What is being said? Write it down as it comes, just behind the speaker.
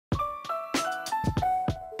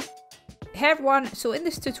Hey everyone, so in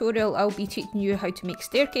this tutorial I'll be teaching you how to make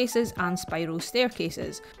staircases and spiral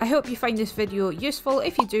staircases. I hope you find this video useful.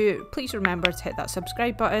 If you do, please remember to hit that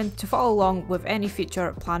subscribe button to follow along with any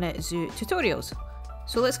future Planet Zoo tutorials.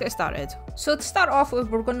 So let's get started. So to start off with,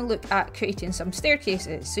 we're going to look at creating some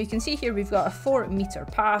staircases. So you can see here we've got a 4 meter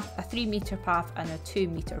path, a 3 meter path and a 2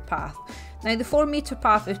 meter path. Now the 4 meter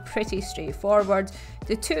path is pretty straightforward.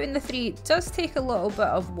 The 2 and the 3 does take a little bit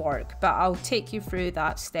of work, but I'll take you through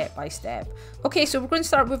that step by step. Okay, so we're going to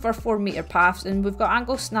start with our 4 meter paths, and we've got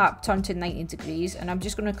angle snap turned to 90 degrees, and I'm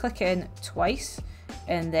just going to click in twice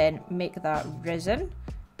and then make that risen.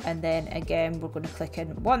 And then again, we're going to click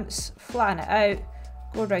in once, flatten it out,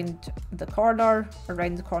 go around the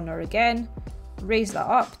corner again, raise that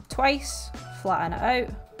up twice, flatten it out,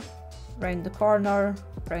 round the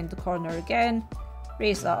corner again,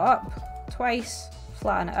 raise that up twice,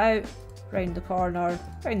 flatten it out, round the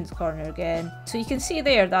corner again. So you can see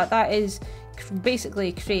there that that is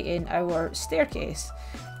basically creating our staircase.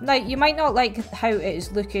 Now you might not like how it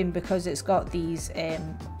is looking because it's got these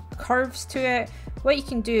curves to it. What you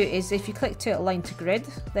can do is if you click to align to grid,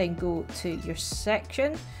 then go to your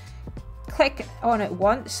section, click on it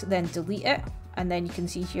once, then delete it, and then you can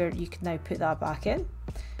see here you can now put that back in.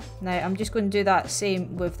 Now I'm just going to do that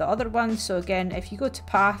same with the other one. So again, if you go to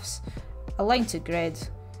paths, align to grid,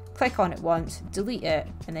 click on it once, delete it,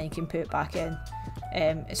 and then you can put it back in.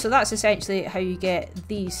 So that's essentially how you get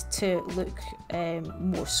these to look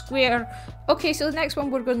more square. Okay, so the next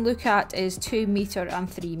one we're going to look at is 2 meter and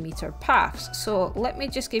 3 meter paths. So let me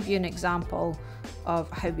just give you an example of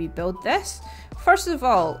how we build this. First of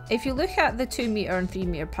all, if you look at the 2 meter and 3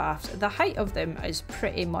 meter paths, the height of them is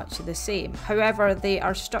pretty much the same. However, they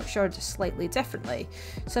are structured slightly differently.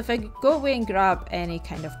 So if I go away and grab any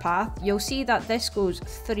kind of path, you'll see that this goes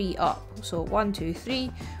 3 up. So 1, 2,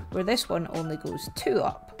 3, where this one only goes 2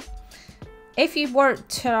 up. If you were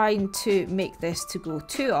trying to make this to go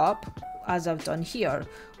 2 up, as I've done here,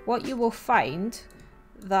 what you will find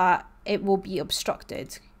that it will be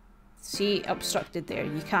obstructed. See, obstructed there,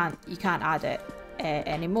 you can't add it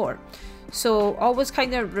anymore. So always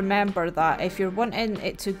kind of remember that if you're wanting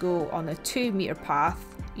it to go on a 2 meter path,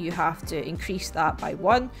 you have to increase that by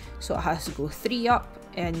 1, so it has to go 3 up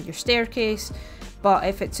in your staircase. But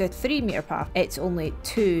if it's a 3 meter path, it's only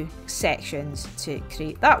 2 sections to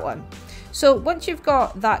create that one. So once you've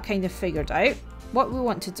got that kind of figured out, what we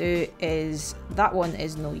want to do is, that one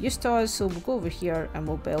is no use to us, so we'll go over here and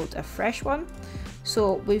we'll build a fresh one.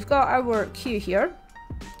 So we've got our queue here,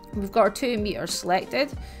 we've got our 2 meters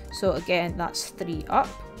selected, so again that's 3 up,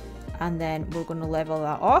 and then we're going to level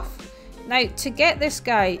that off. Now to get this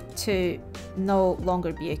guy to no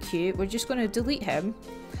longer be a queue, we're just going to delete him,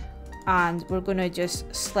 and we're going to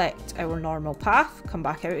just select our normal path, come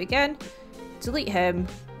back out again, delete him,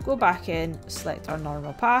 go back in, select our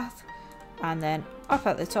normal path, and then up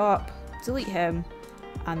at the top, delete him,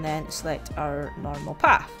 and then select our normal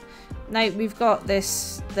path. Now we've got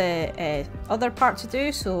the other part to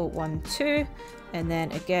do, so 1, 2, and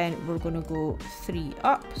then again we're going to go 3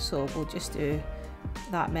 up, so we'll just do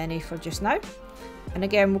that many for just now. And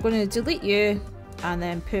again we're going to delete you and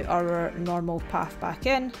then put our normal path back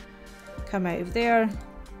in, come out of there,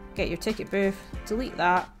 get your ticket booth, delete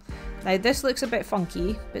that. Now this looks a bit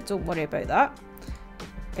funky, but don't worry about that.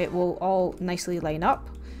 It will all nicely line up,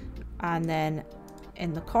 and then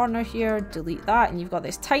in the corner here, delete that, and you've got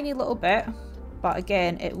this tiny little bit, but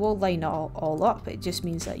again it will line all up. It just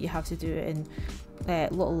means that you have to do it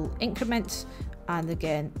in little increments, and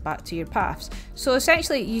again back to your paths. So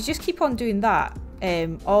essentially you just keep on doing that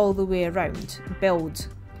all the way around. Build,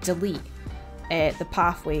 delete the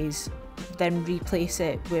pathways, then replace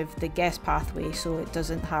it with the guest pathway so it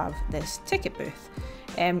doesn't have this ticket booth.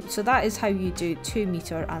 So that is how you do 2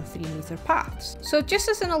 meter and 3 meter paths. So just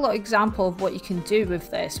as in a little example of what you can do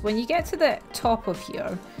with this, when you get to the top of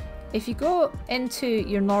here, if you go into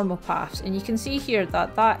your normal paths, and you can see here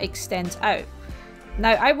that that extends out.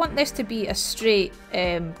 Now I want this to be a straight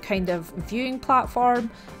kind of viewing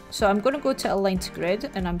platform, so I'm going to go to align to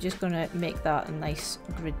grid, and I'm just going to make that a nice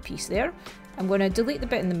grid piece there. I'm going to delete the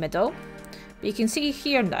bit in the middle. But you can see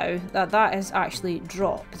here now that that is actually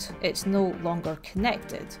dropped. It's no longer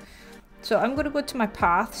connected. So I'm going to go to my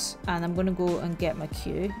paths, and I'm going to go and get my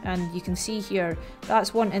queue, and you can see here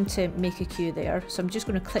that's wanting to make a queue there. So I'm just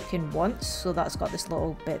going to click in once, so that's got this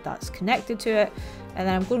little bit that's connected to it, and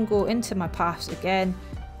then I'm going to go into my paths again,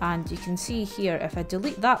 and you can see here if I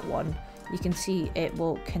delete that one, you can see it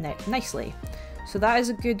will connect nicely. So that is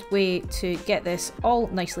a good way to get this all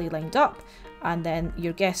nicely lined up, and then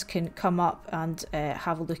your guests can come up and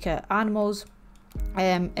have a look at animals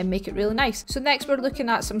and make it really nice. So next we're looking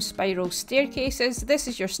at some spiral staircases. This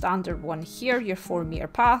is your standard one here, your 4-meter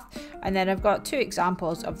path, and then I've got 2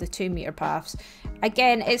 examples of the 2-meter paths.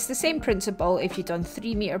 Again, it's the same principle if you've done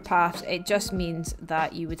 3-meter paths, it just means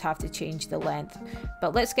that you would have to change the length.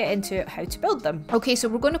 But let's get into how to build them. Okay, so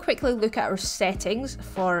we're going to quickly look at our settings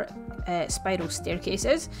for spiral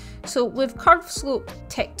staircases. So with curved slope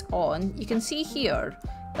ticked on, you can see here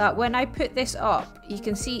that when I put this up, you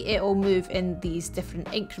can see it'll move in these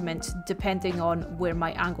different increments depending on where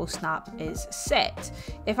my angle snap is set.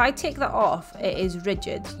 If I take that off, it is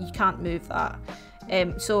rigid, you can't move that.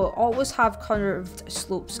 So always have curved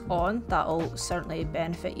slopes on, that'll certainly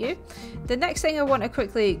benefit you. The next thing I want to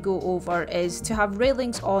quickly go over is to have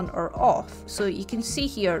railings on or off. So you can see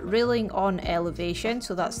here, railing on elevation,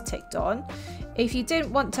 so that's ticked on. If you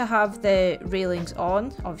didn't want to have the railings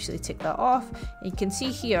on, obviously take that off. You can see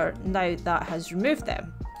here now that has removed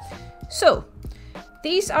them. So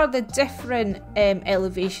these are the different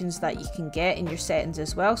elevations that you can get in your settings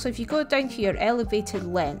as well. So if you go down here, elevated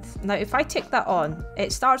length. Now if I take that on,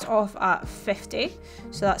 it starts off at 50.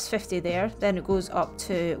 So that's 50 there. Then it goes up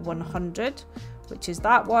to 100, which is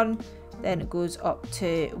that one. Then it goes up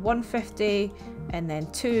to 150 and then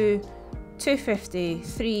 2, 250,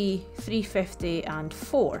 3, 350 and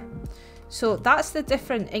 4. So that's the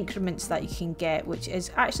different increments that you can get, which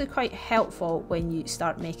is actually quite helpful when you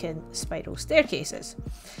start making spiral staircases.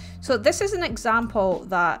 So this is an example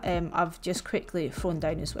that I've just quickly thrown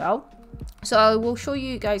down as well. So I will show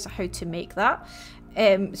you guys how to make that.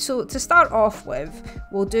 So to start off with,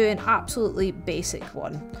 we'll do an absolutely basic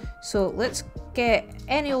one. So let's get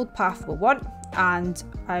any old path we want, and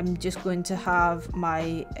I'm just going to have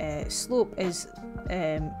my slope is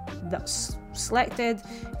that's selected.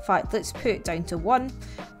 In fact, let's put it down to 1,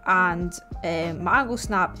 and my angle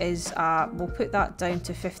snap is we'll put that down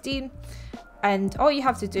to 15, and all you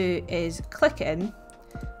have to do is click in.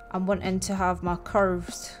 I'm wanting to have my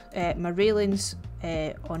curved my railings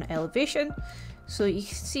on elevation. So you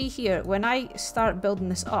can see here when I start building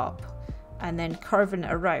this up and then curving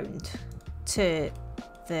it around to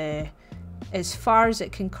the as far as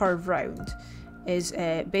it can curve round is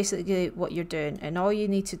basically what you're doing, and all you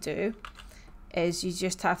need to do is you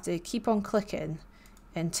just have to keep on clicking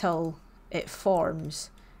until it forms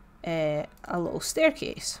a little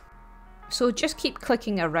staircase. So just keep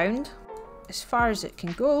clicking around as far as it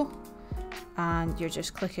can go, and you're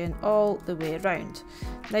just clicking all the way around.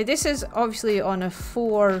 Now this is obviously on a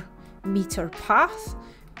 4-meter path,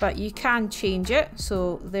 but you can change it.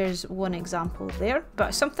 So there's one example there,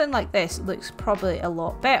 but something like this looks probably a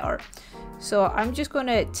lot better. So I'm just going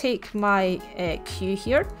to take my Q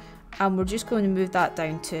here, and we're just going to move that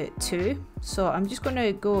down to 2. So I'm just going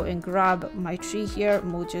to go and grab my tree here,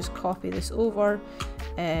 and we'll just copy this over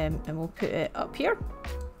and we'll put it up here.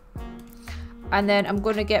 And then I'm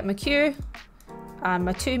going to get my Q, and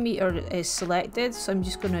my 2-meter is selected, so I'm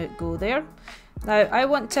just going to go there. Now I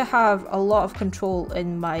want to have a lot of control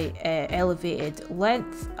in my elevated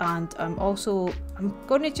length, and I'm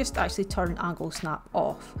going to just actually turn angle snap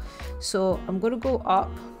off. So I'm going to go up,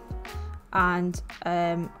 and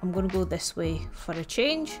I'm going to go this way for a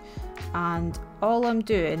change, and all I'm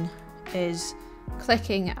doing is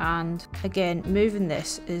clicking and again moving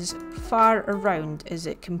this as far around as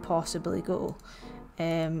it can possibly go,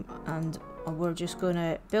 and we're just going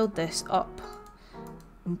to build this up.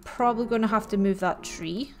 I'm probably going to have to move that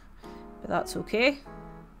tree, but that's okay.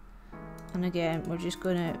 And again, we're just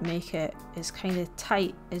going to make it as kind of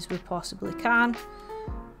tight as we possibly can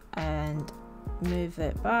and move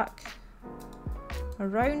it back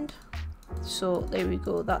around. So there we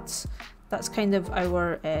go, that's kind of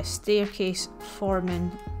our staircase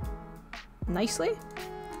forming nicely.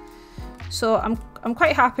 So I'm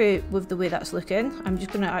quite happy with the way that's looking. I'm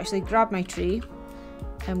just going to actually grab my tree,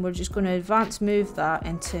 and we're just going to advance move that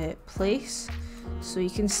into place. So you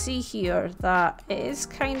can see here that it is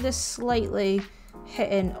kind of slightly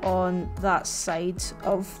hitting on that side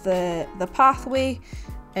of the pathway,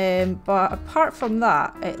 but apart from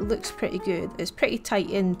that it looks pretty good. It's pretty tight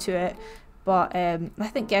into it, but I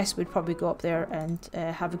think guests would probably go up there and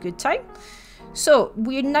have a good time. So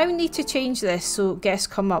we now need to change this so guests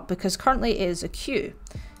come up, because currently it is a queue.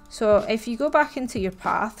 So if you go back into your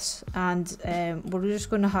paths, and we're just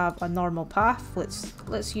going to have a normal path.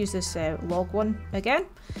 Let's use this log one again,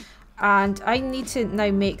 and I need to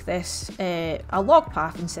now make this a log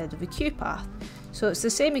path instead of a queue path. So it's the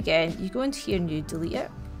same again. You go into here and you delete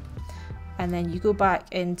it, and then you go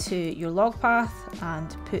back into your log path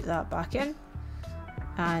and put that back in,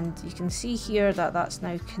 and you can see here that that's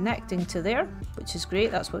now connecting to there, which is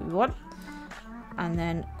great. That's what we want. and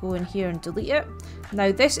then go in here and delete it.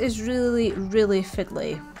 Now this is really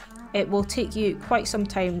fiddly. It will take you quite some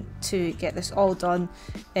time to get this all done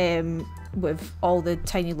with all the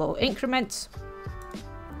tiny little increments.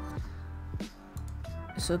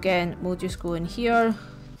 So again, we'll just go in here,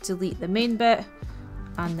 delete the main bit,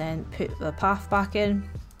 and then put the path back in,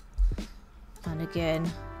 and again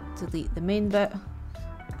delete the main bit,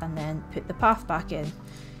 and then put the path back in.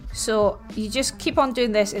 So you just keep on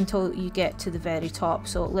doing this until you get to the very top.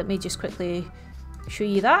 So let me just quickly show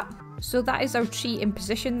you that. So that is our tree in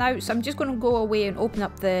position now. So I'm just going to go away and open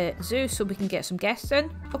up the zoo so we can get some guests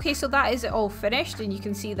in. Okay, so that is it all finished, and you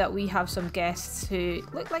can see that we have some guests who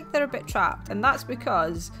look like they're a bit trapped, and that's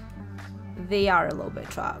because they are a little bit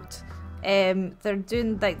trapped. They're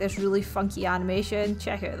doing like this really funky animation.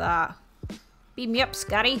 Check out that. Beat me up,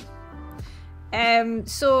 Scary.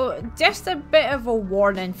 So just a bit of a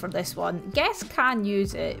warning for this one. Guests can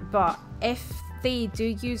use it, but if they do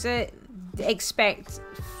use it, expect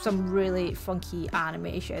some really funky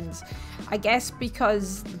animations. I guess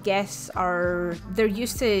because guests they're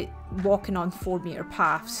used to walking on 4-meter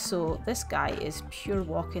paths, so this guy is pure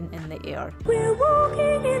walking in the air. We're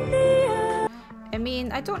walking in the air. I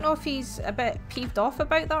mean, I don't know if he's a bit peeved off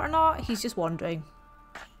about that or not. He's just wandering.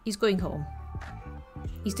 He's going home.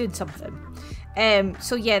 He's doing something.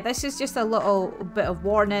 So yeah, this is just a little bit of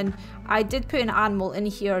warning. I did put an animal in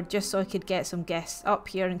here just so I could get some guests up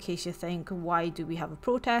here in case you think, why do we have a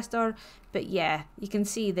protester? But yeah, you can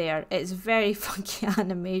see there, it's very funky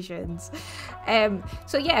animations.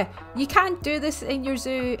 So yeah, you can do this in your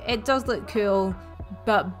zoo. It does look cool,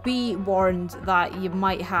 but be warned that you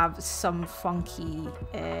might have some funky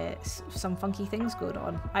things going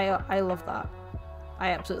on. I love that. I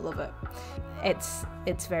absolutely love it.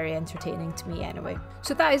 It's very entertaining to me anyway.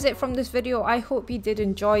 So that is it from this video. I hope you did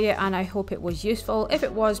enjoy it, and I hope it was useful. If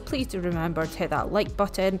it was, please do remember to hit that like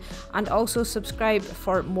button and also subscribe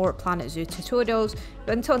for more Planet Zoo tutorials.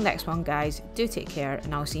 But until next one guys, do take care,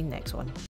 and I'll see you next one.